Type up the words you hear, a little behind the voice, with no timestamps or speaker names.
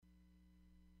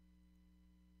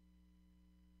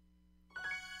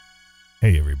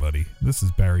Hey everybody, this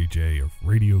is Barry J of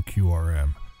Radio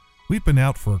QRM. We've been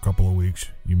out for a couple of weeks.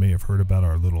 You may have heard about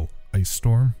our little ice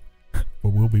storm, but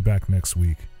we'll be back next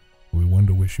week. We want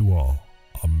to wish you all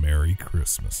a Merry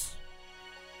Christmas.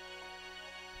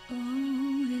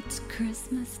 Oh, it's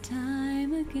Christmas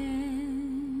time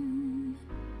again.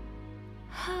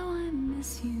 How I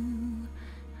miss you.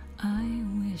 I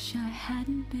wish I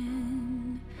hadn't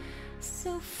been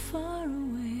so far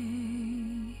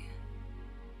away.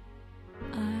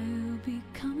 I'll be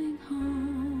coming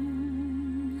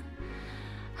home.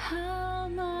 How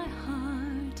my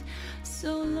heart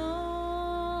so longs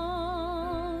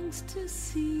to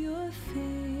see your face.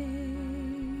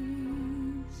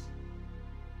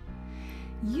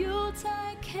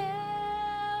 Yuletide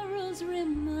carols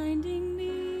reminding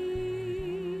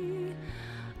me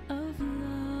of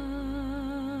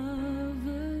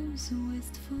lovers'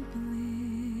 wistful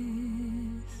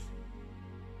bliss.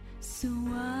 So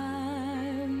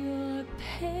while you're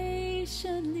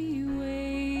patiently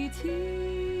waiting,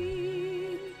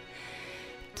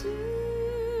 do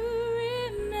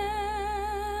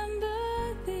remember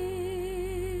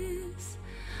this.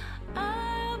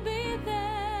 I'll be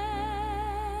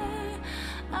there,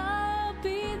 I'll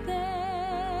be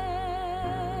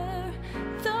there,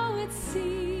 though it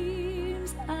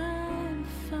seems I'm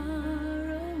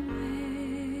far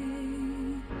away.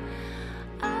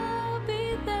 I'll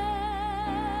be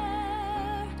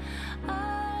there,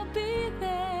 I'll be there.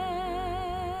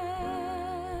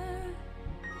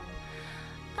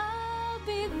 I'll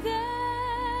be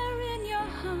there in your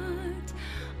heart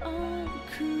on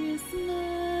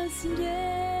Christmas Day.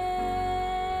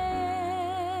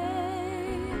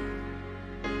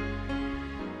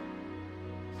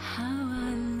 How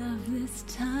I love this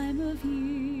time of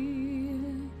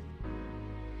year.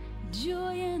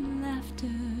 Joy and laughter,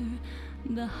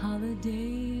 the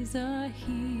holidays are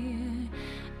here.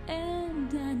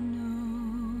 And I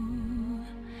know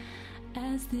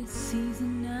as this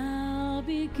season now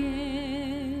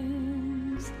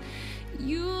begins,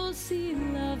 you'll see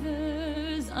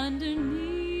lovers underneath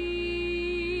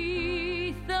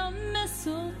the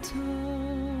mistletoe.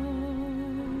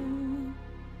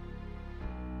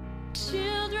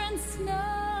 Children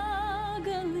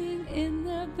snuggling in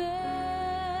their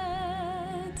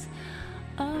beds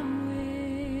are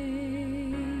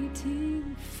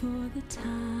waiting for the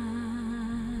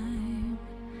time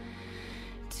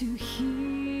to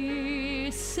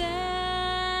hear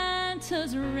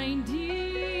Santa's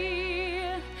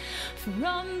reindeer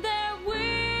from their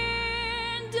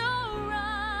window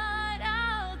right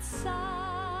outside.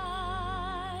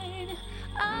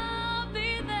 I'll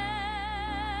be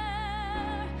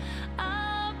there,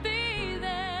 I'll be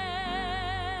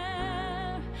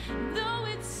there, though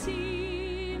it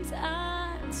seems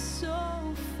I'm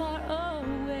so far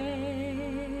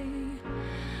away.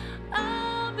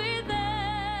 I'll be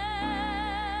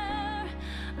there,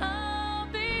 I'll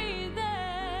be there.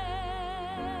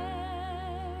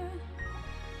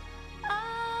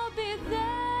 I'll be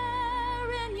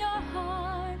there in your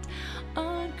heart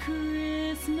on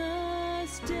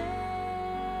Christmas Day.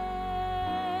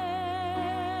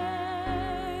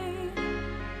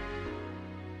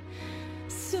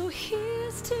 So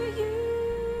here's to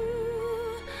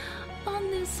you on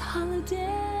this holiday.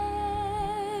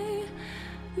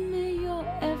 May your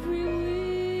every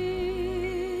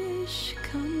wish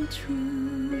come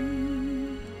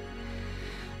true.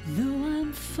 Though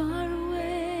I'm far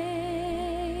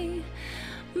away,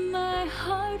 my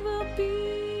heart will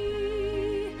be